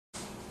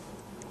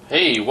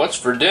Hey, what's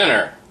for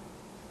dinner?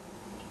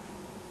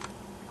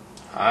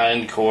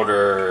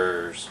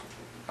 Hindquarters.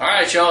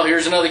 Alright y'all,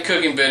 here's another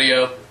cooking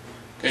video. I'm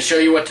going to show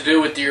you what to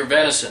do with your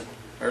venison,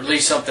 or at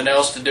least something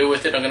else to do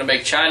with it. I'm going to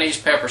make Chinese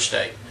pepper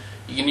steak.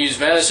 You can use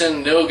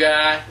venison,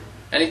 nilgai,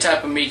 any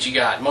type of meat you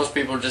got. Most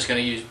people are just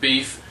going to use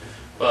beef,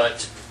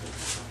 but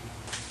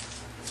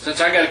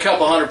since I got a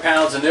couple 100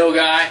 pounds of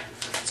nilgai,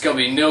 it's going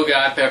to be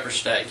nilgai pepper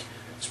steak.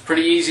 It's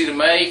pretty easy to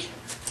make,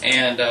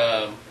 and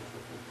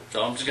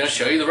so I'm just going to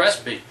show you the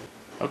recipe.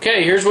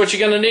 Okay, here's what you're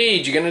going to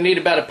need. You're going to need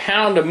about a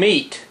pound of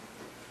meat.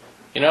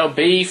 You know,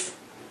 beef,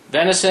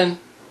 venison,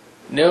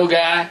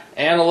 nilgai,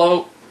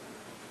 antelope.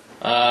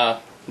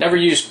 Never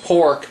used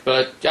pork,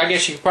 but I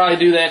guess you could probably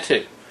do that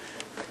too.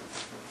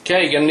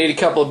 Okay, you're going to need a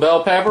couple of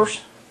bell peppers,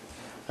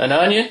 an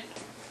onion,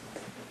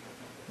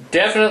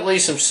 definitely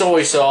some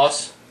soy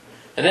sauce,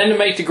 and then to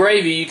make the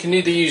gravy you can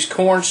either use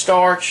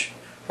cornstarch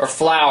or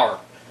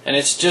flour. And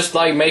it's just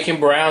like making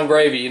brown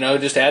gravy, you know,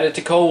 just add it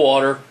to cold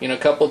water, you know, a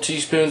couple of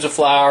teaspoons of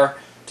flour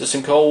to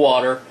some cold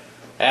water,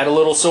 add a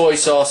little soy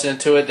sauce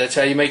into it. That's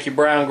how you make your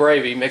brown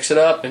gravy. Mix it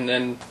up and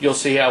then you'll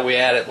see how we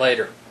add it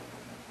later.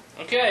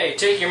 Okay,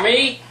 take your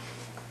meat.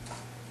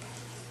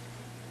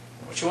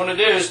 What you want to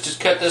do is just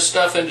cut this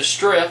stuff into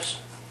strips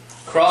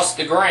across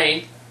the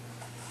grain.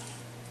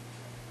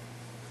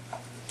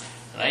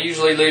 And I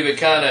usually leave it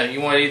kind of,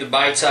 you want either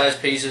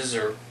bite-sized pieces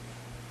or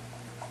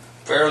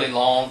fairly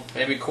long,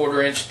 maybe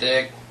 1/4 inch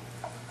thick.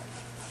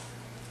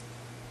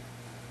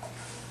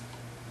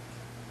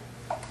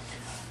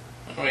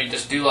 You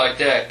just do like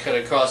that, cut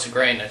it across the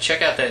grain. Now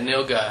check out that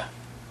nilgai.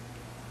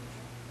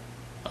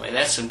 I mean,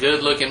 that's some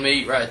good looking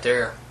meat right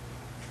there.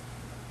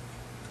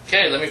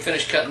 Okay, let me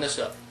finish cutting this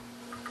up.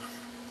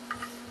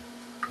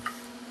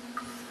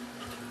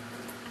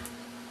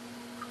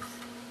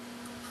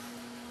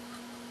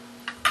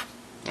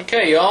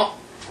 Okay, y'all,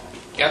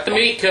 got the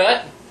meat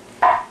cut.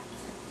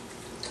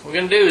 What we're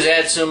going to do is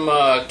add some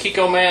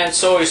Kikkoman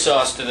soy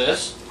sauce to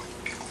this.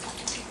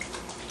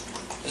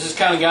 This is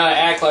kind of going to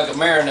act like a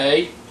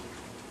marinade.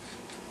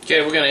 Okay,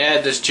 we're going to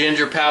add this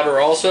ginger powder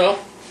also.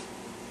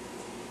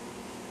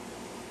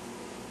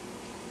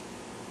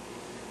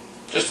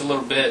 Just a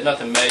little bit,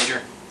 nothing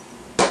major.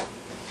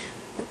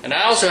 And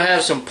I also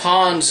have some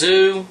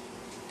ponzu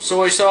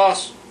soy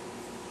sauce.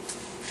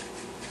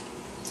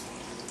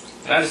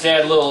 And I just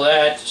add a little of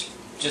that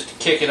just to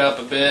kick it up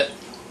a bit.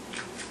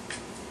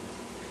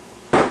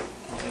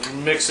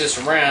 Mix this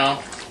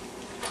around,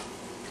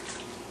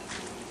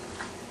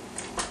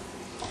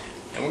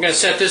 and we're going to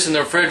set this in the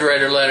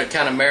refrigerator, let it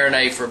kind of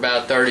marinate for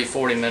about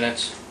 30-40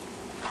 minutes,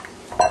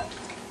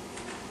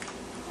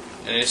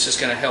 and it's just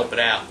going to help it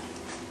out.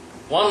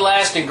 One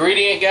last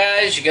ingredient,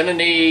 guys, you're going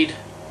to need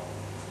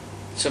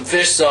some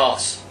fish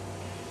sauce.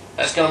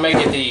 That's going to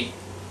make it the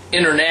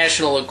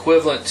international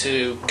equivalent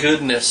to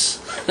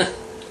goodness.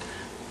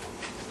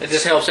 It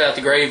just helps out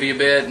the gravy a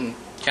bit and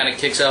kind of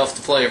kicks off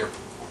the flavor.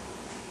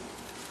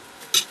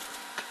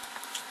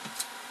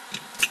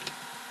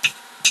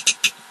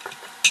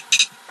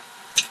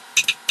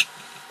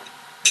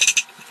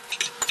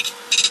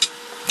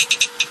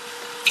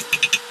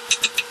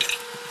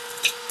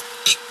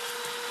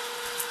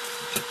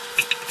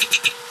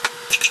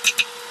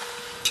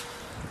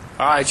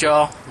 Alright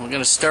y'all, we're going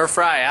to stir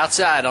fry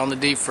outside on the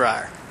deep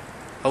fryer.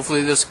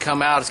 Hopefully this will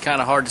come out. It's kind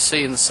of hard to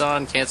see in the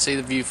sun, can't see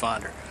the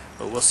viewfinder,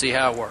 but we'll see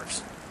how it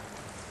works.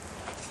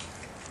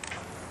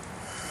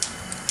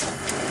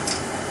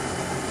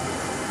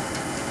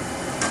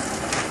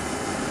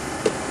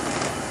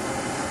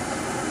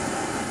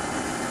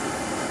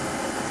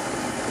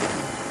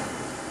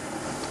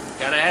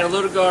 Gotta add a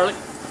little garlic.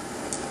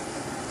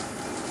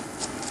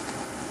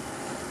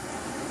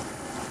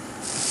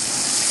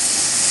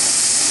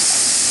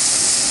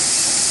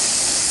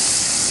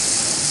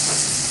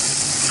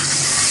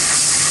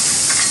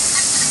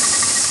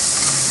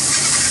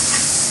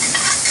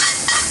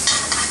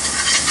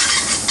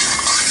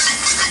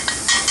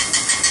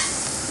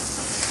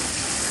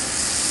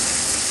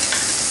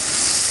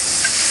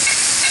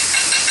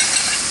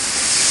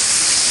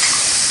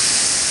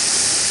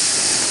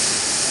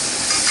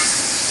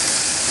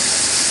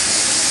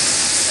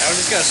 Now we're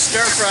just going to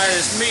stir fry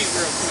this meat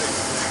real quick.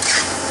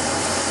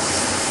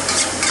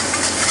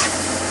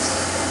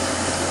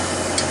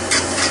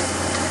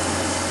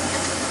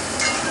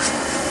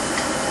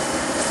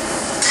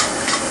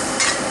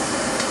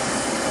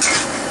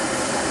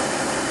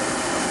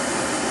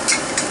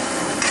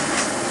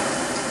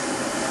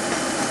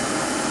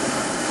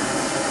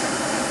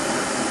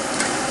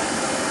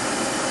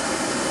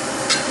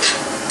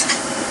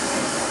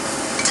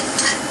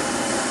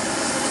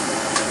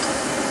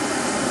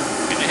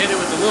 Hit it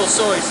with a little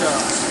soy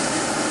sauce.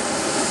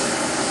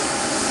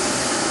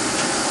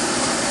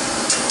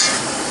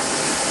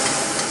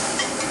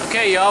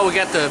 Okay, y'all, we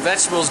got the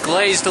vegetables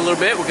glazed a little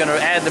bit. We're going to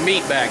add the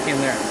meat back in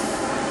there.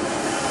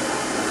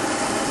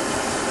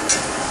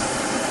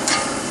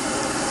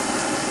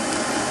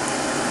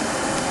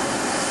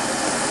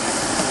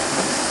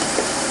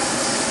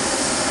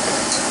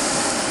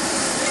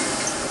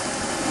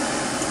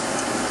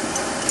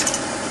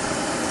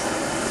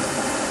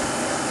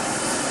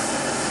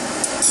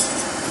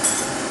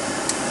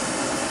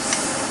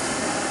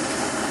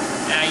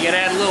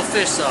 gotta add a little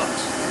fish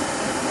sauce.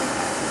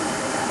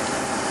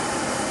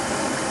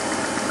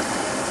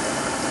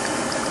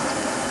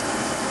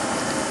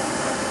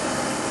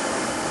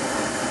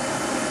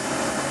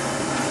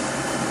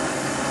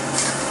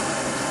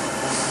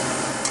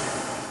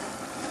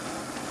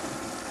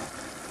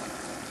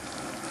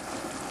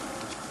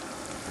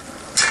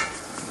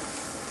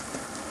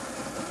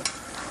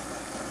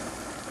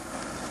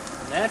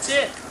 And that's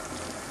it.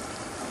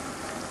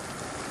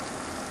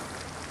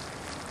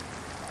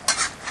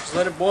 Just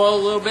let it boil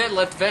a little bit,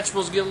 let the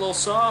vegetables get a little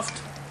soft,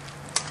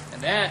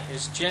 and that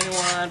is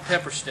genuine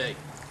pepper steak.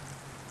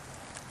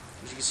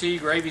 As you can see,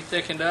 gravy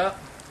thickened up,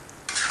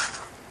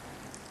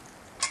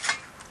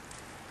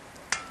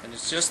 and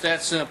it's just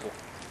that simple.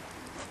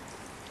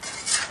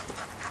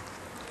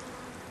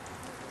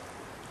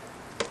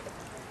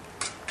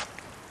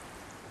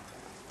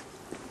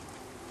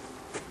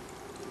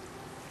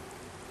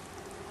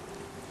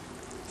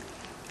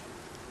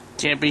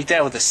 Can't beat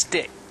that with a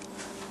stick.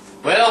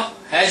 Well,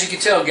 as you can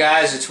tell,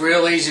 guys, it's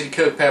real easy to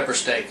cook pepper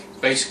steak.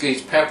 Basically,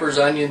 it's peppers,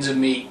 onions, and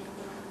meat.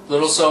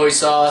 Little soy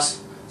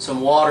sauce,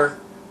 some water,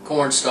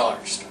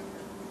 cornstarch.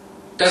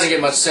 Doesn't get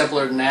much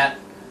simpler than that.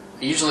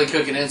 I usually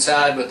cook it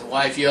inside, but the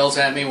wife yells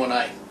at me when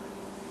I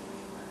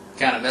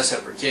kind of mess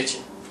up her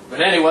kitchen.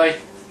 But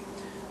anyway,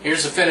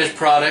 here's the finished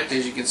product.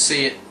 As you can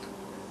see, it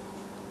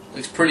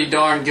looks pretty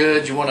darn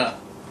good. You want to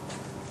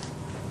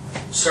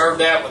serve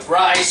that with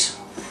rice.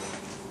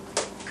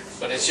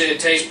 But it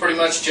tastes pretty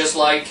much just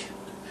like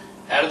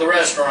out of the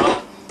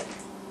restaurant.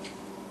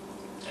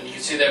 And you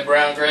can see that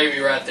brown gravy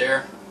right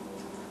there.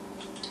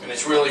 And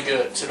it's really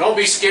good. So don't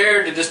be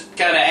scared to just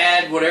kind of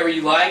add whatever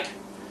you like,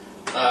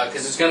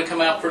 because it's going to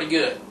come out pretty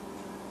good.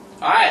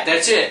 Alright,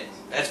 that's it.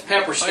 That's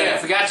pepper steak. Oh yeah, I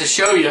forgot to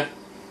show you.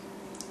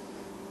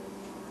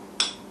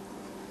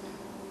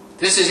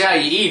 This is how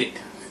you eat it.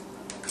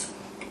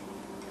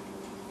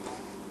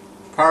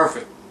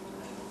 Perfect.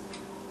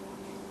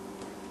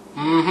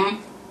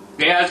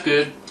 Yeah, it's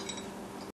good.